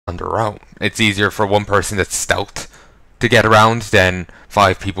on their own. It's easier for one person that's stealthed to get around than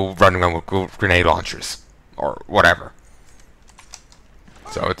 5 people running around with grenade launchers or whatever.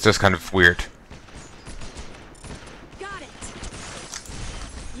 So it's just kind of weird. Got it.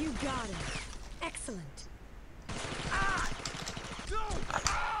 You got it. Excellent.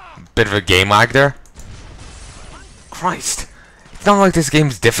 Bit of a game lag there. Christ. It's not like this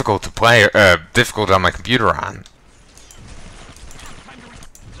game's difficult to play, difficult on my computer on.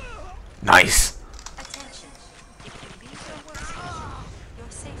 Nice.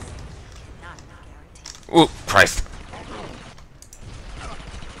 Oh, Christ.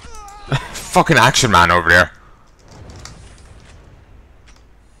 Fucking action man over there.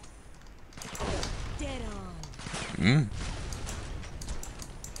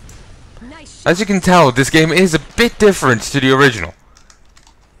 As you can tell, this game is a bit different to the original.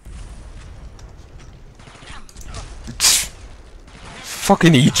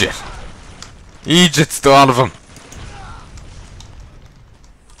 Fucking Egypt. Egypt's the lot of them.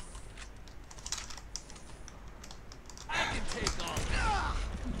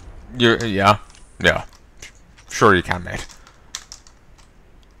 Yeah. Sure you can, mate.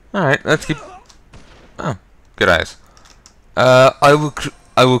 Alright, let's keep... Oh, good eyes. I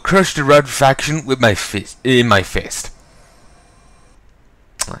will crush the red faction with my fist. In my fist.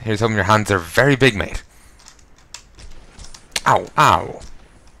 Here's hoping your hands are very big, mate. Ow, ow.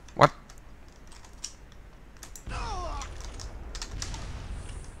 What?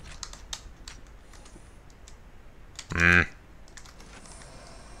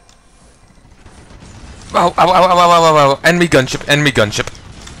 Oh, ow. Enemy gunship, enemy gunship.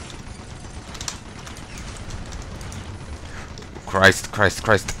 Christ.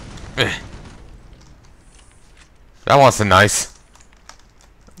 Ugh. That wasn't nice.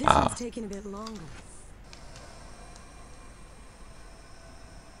 This one's taking a bit longer.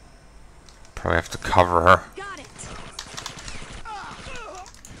 Probably have to cover her. Got it.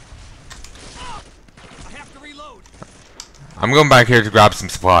 I have to reload. I'm going back here to grab some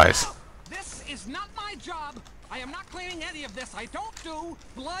supplies. This is not my job. I am not cleaning any of this. I don't do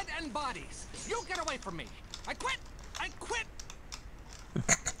blood and bodies. You get away from me. I quit.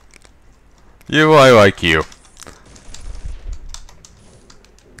 I like you.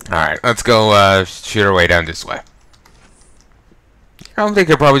 Alright, let's go shoot our way down this way. I don't think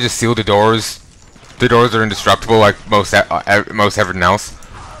I probably just seal the doors. The doors are indestructible like most everything else.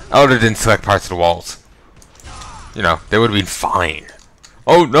 Other than select parts of the walls. You know, they would have been fine.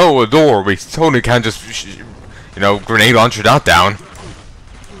 Oh no, a door! We totally can't just, you know, grenade launcher that down.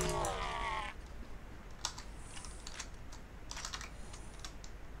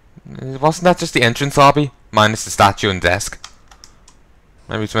 Wasn't that just the entrance lobby? Minus the statue and desk?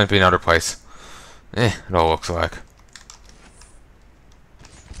 Maybe it's meant to be another place. It all looks like.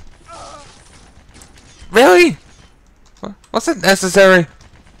 Really? Was it necessary?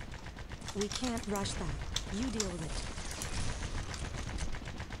 We can't rush that. You deal with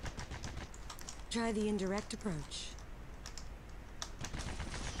it. Try the indirect approach.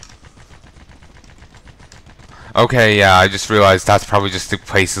 Okay, yeah, I just realized that's probably just the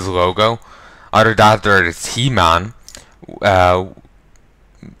place's logo. Either that or it's He-Man.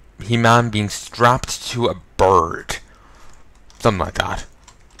 He-Man being strapped to a bird. Something like that.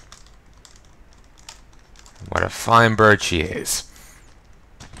 What a fine bird she is.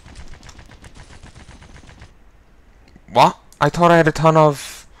 What? I thought I had a ton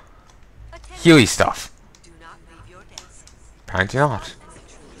of Healy stuff. Apparently not.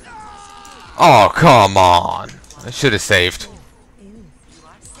 Oh, come on. I should have saved.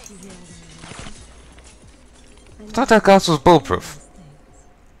 I thought that glass was bulletproof.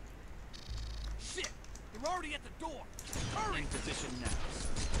 Shit! They're already at the door. Hurry! Position now.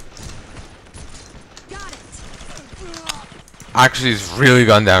 Got it. Actually, it's really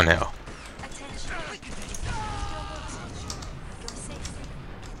gone downhill.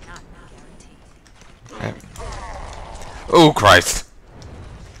 Okay. Oh, Christ.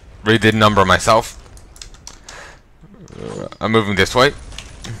 Really did number myself. I'm moving this way.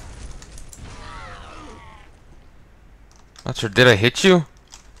 Not sure, did I hit you?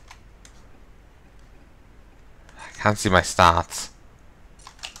 I can't see my stats.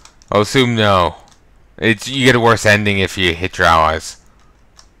 I'll assume no. You get a worse ending if you hit your allies.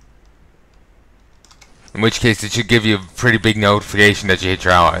 In which case it should give you a pretty big notification that you hit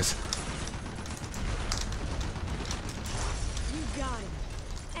your allies. You got him.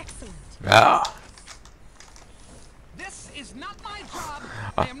 Excellent. Ah. This is not my job.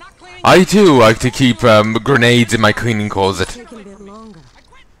 I am not cleaning. I too like to keep grenades in my cleaning closet. Taking a bit longer.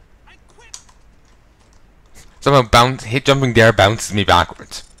 I quit. Somehow hit jumping there bounces me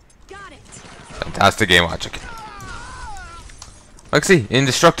backwards. Fantastic game logic. Like, see,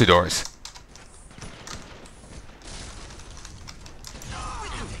 indestructadors.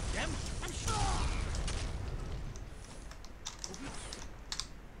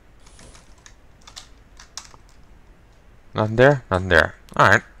 Nothing there? Nothing there.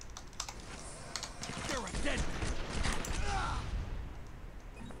 Alright.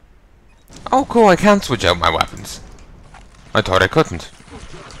 Oh, cool, I can switch out my weapons. I thought I couldn't.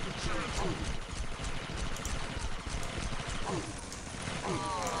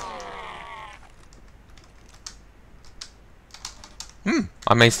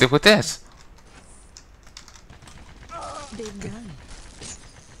 I may stick with this. Big gun.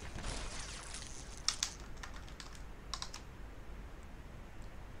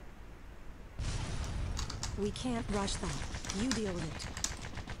 We can't rush that. You deal with it.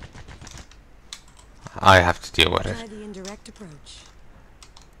 I have to deal with Try it. the indirect approach.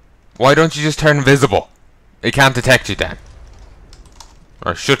 Why don't you just turn invisible? It can't detect you then.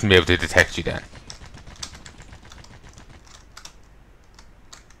 Or shouldn't be able to detect you then.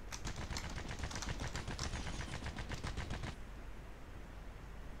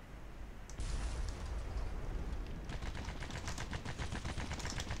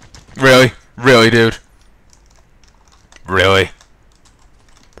 Really? Really, dude? Really?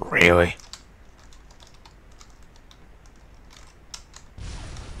 Really?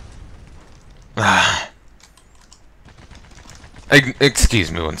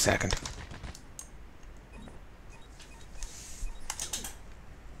 Excuse me 1 second.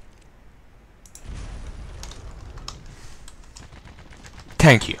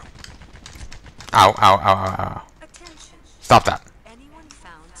 Thank you. Ow, ow, ow, ow, ow. Attention. Stop that. Anyone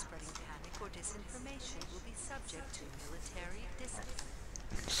found spreading panic or disinformation will be subject to military discipline.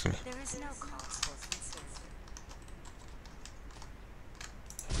 Excuse me. There is no cause for concern.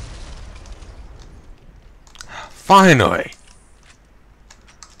 Finally!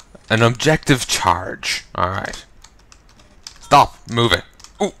 An objective charge. Alright. Stop moving.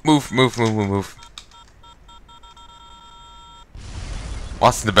 Ooh, move, move, move, move, move.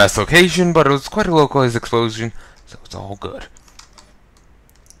 Wasn't the best location, but it was quite a localized explosion, so it's all good.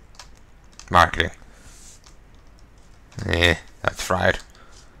 Marketing. That's fried.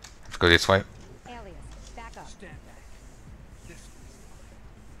 Let's go this way. Alias, back up. Stand back. This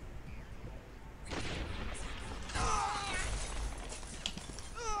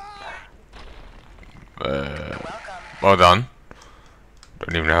Well done.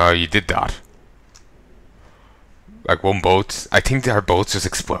 Don't even know how you did that. Like one boat. I think our boats just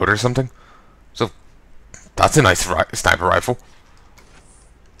explode or something. So that's a nice sniper rifle.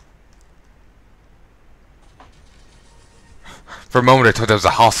 For a moment I thought that was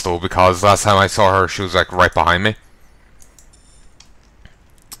a hostile because last time I saw her she was like right behind me.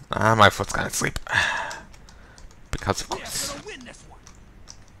 Ah, my foot's kind of asleep. Because of course. gonna win this one.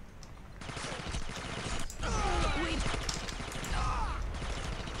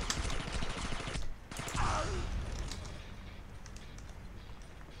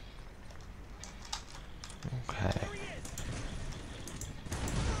 Okay.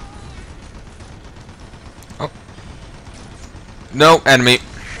 Oh. No, enemy.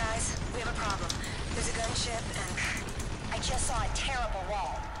 Guys, we have a problem. There's a gunship and I just saw a terrible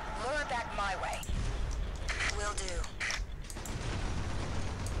wall. Lure it back my way. Will do.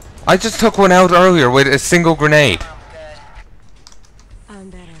 I just took one out earlier with a single grenade. Good. I'm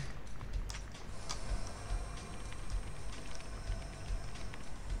better.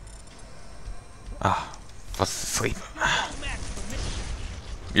 Ah, what's asleep?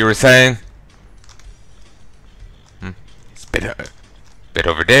 You were saying? It's a bit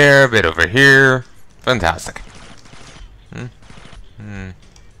over there, a bit over here. Fantastic. Live.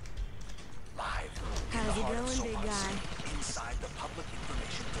 How's it going, big guy? Inside the public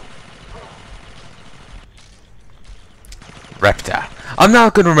information building. Repta. I'm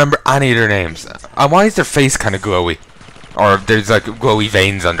not gonna remember any of their names. Why is their face kind of glowy? Or there's like glowy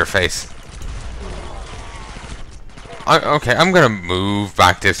veins on their face. Okay, I'm gonna move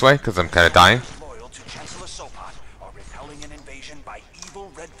back this way because I'm kind of dying. Loyal to Chancellor Sopot are repelling an invasion by evil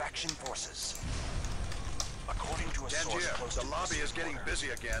Red Faction forces. According to a source close The to lobby is getting busy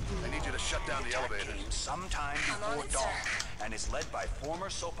again. I need you to shut down the attack elevators. came sometime before dawn and is led by former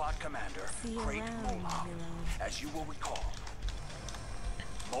Sopot commander See you Great around, Molov. hero. As you will recall,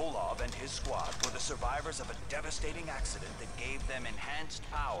 Molov and his squad were the survivors of a devastating accident that gave them enhanced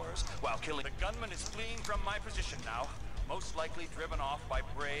powers while killing. The gunman is fleeing from my position now, most likely driven off by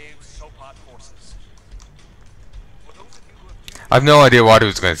brave Sopot forces. For those of you who have tuned I have no idea what he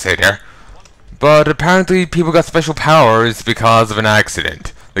was going to say there. But apparently people got special powers because of an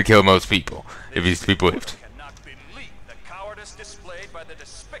accident. to kill most people if these people lived. Cannot believe the cowardice displayed by the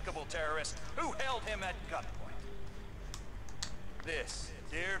despicable terrorist who held him at gunpoint. This,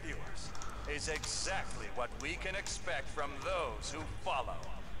 dear viewers, is exactly what we can expect from those who follow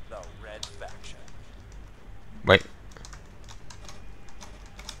the Red Faction. Wait.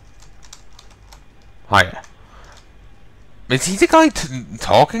 Hiya. Is he the guy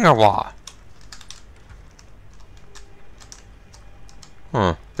talking or what?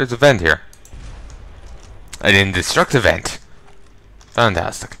 Huh. There's a vent here. An indestructible vent.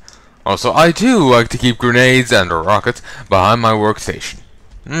 Fantastic. Also, I too like to keep grenades and rockets behind my workstation.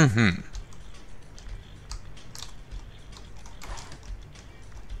 Mm-hmm.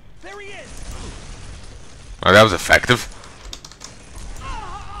 There he is! Oh, that was effective.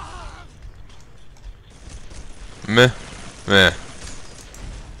 Meh. Meh.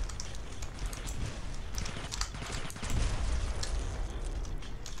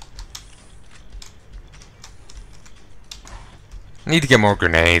 Need to get more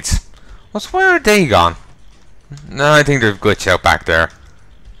grenades. Where are they gone? No, I think they're glitched out back there.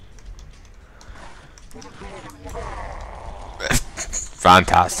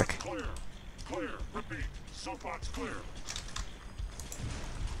 Fantastic. Clear. Clear. Repeat. Sopot's clear.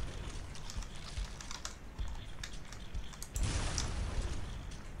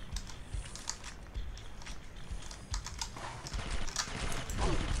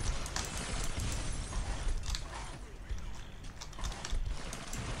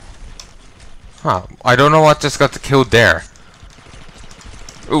 Huh. I don't know what just got killed there.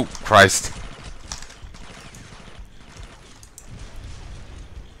 Ooh, Christ.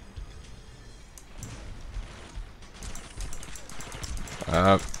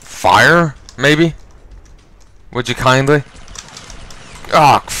 Fire? Maybe? Would you kindly?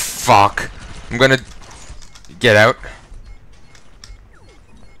 Oh, fuck. I'm gonna get out.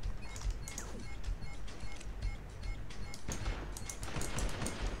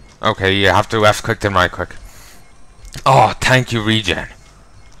 Okay, you have to left click then right click. Oh, thank you, regen.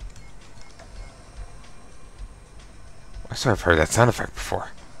 I swear I've heard that sound effect before.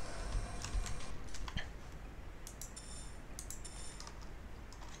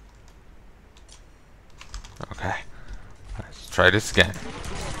 Okay, let's try this again.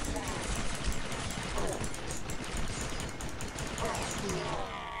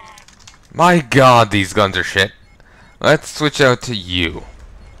 My God, these guns are shit. Let's switch out to you.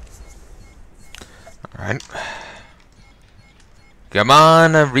 Alright. Come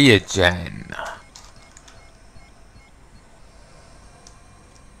on, regen.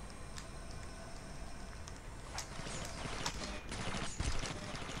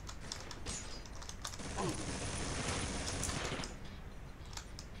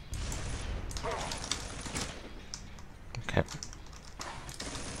 Okay.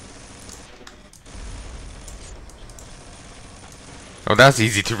 Oh, that's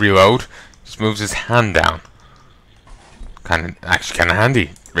easy to reload. Just moves his hand down. Actually kind of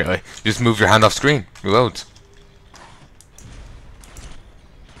handy, really. You just move your hand off screen. Reloads.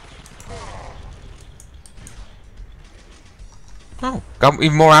 Oh, got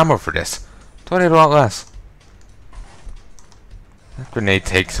even more ammo for this. Thought I had a lot less. That grenade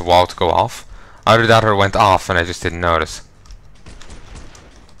takes a while to go off. Either that or it went off and I just didn't notice.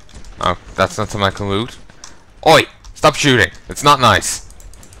 Oh, that's not something I can loot. Oi! Stop shooting! It's not nice.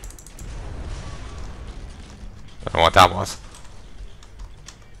 Don't know what that was.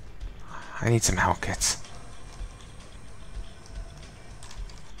 I need some health kits.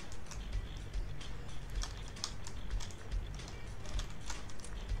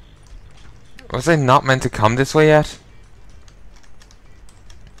 Was I not meant to come this way yet?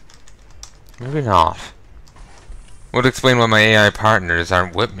 Maybe not. Would explain why my AI partners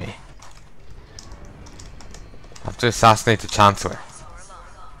aren't with me. I have to assassinate the Chancellor.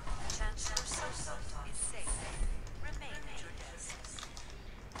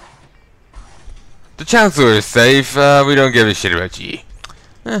 The Chancellor is safe, we don't give a shit about GE.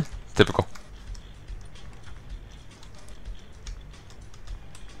 Typical.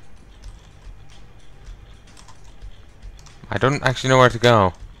 I don't actually know where to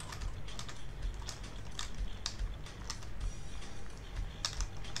go.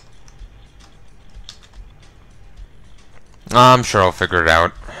 I'm sure I'll figure it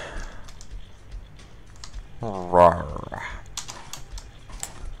out. Rawr.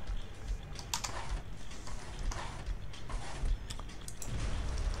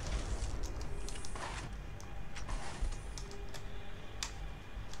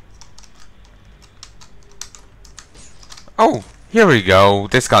 Oh, here we go.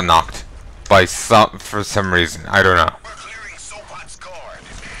 This got knocked by for some reason. I don't know. We're clearing Sopot's core.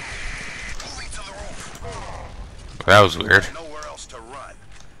 This That was weird. Nowhere else to run.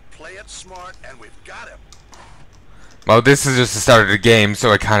 Play it smart, and we've got him. Well, this is just the start of the game,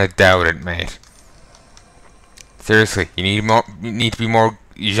 so I kind of doubt it, mate. Seriously, you need to be more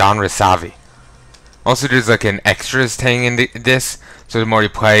genre savvy. Also, there's like an extras thing in this, so the more you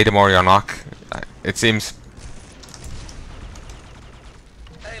play, the more you unlock. It seems.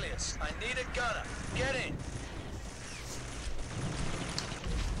 Alias, I need a gunner. Get in.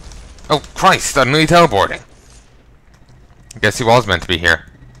 Oh Christ! Suddenly teleporting. I guess he was meant to be here.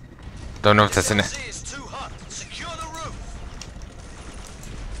 Don't know if that's in it. SLC is too hot. Secure the roof.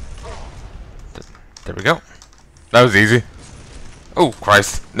 There we go. That was easy. Oh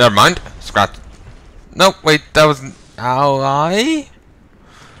Christ! Never mind. Scratch. No, wait. That was ally.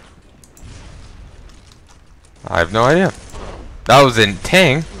 I have no idea. That was in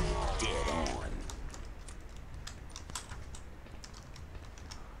Tang.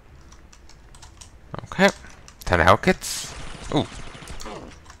 Okay. 10 health kits. Ooh.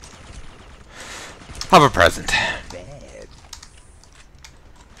 Have a present.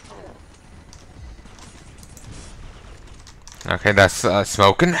 Okay, that's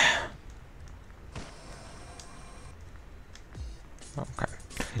smoking. Okay.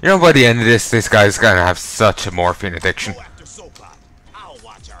 You know, by the end of this guy's gonna have such a morphine addiction. Go after Sopot. I'll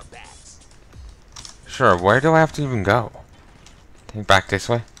watch our backs. Sure, where do I have to even go? Think back this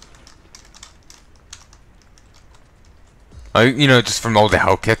way? You know, just from all the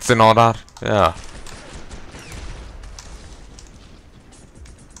health kits and all that? Yeah.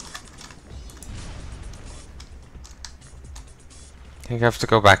 I think I have to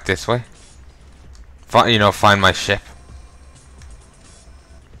go back this way. You know, find my ship.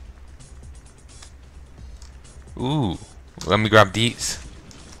 Ooh, let me grab these.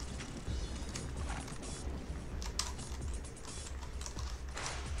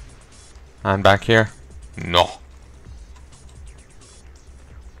 And back here? No.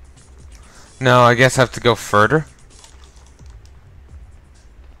 No, I guess I have to go further.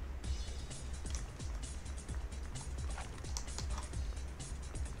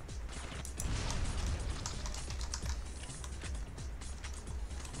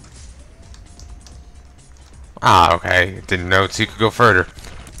 Ah, okay. Didn't know you could go further.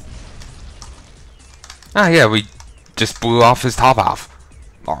 Ah, yeah, we just blew off his top half.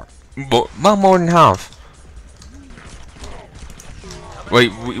 Or, well, more than half. Wait,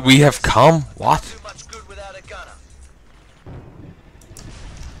 we have come? What? Too much good without a gunner.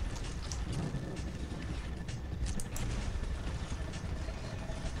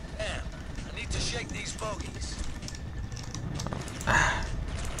 Damn, I need to shake these bogeys.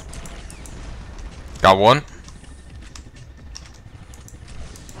 Got one.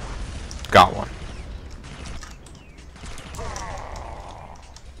 Got one.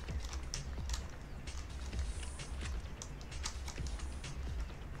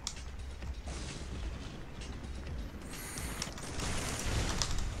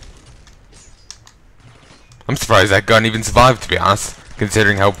 I'm surprised that gun even survived, to be honest,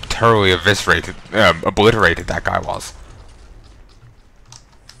 considering how thoroughly obliterated that guy was.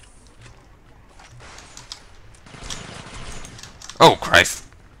 Oh, Christ.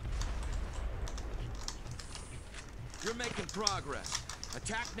 You're making progress.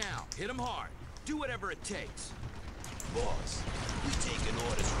 Attack now. Hit him hard. Do whatever it takes. Boss, we taking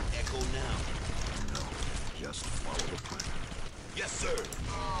orders from Echo now. No, just follow the plan. Yes, sir.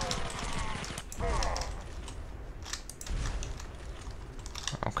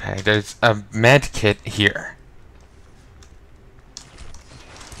 Okay, there's a med kit here.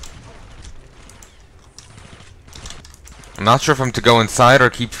 I'm not sure if I'm to go inside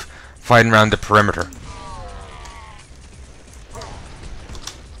or keep fighting around the perimeter.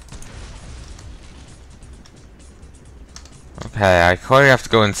 Okay, I clearly have to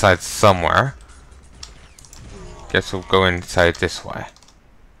go inside somewhere. Guess we'll go inside this way.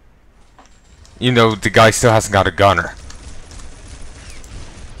 You know, the guy still hasn't got a gunner.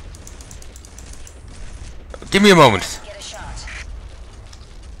 Give me a moment. Get a shot.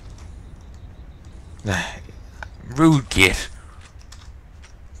 Rude git.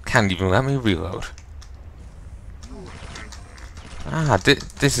 Can't even let me reload. Ah,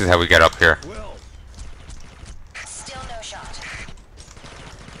 this is how we get up here. Well, Still no shot.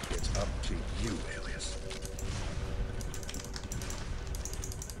 it's up to you, Alias.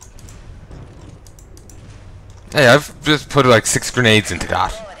 Hey, I've just put like 6 grenades into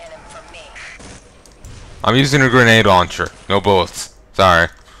that. Bullet in him from me. I'm using a grenade launcher. No bullets. Sorry.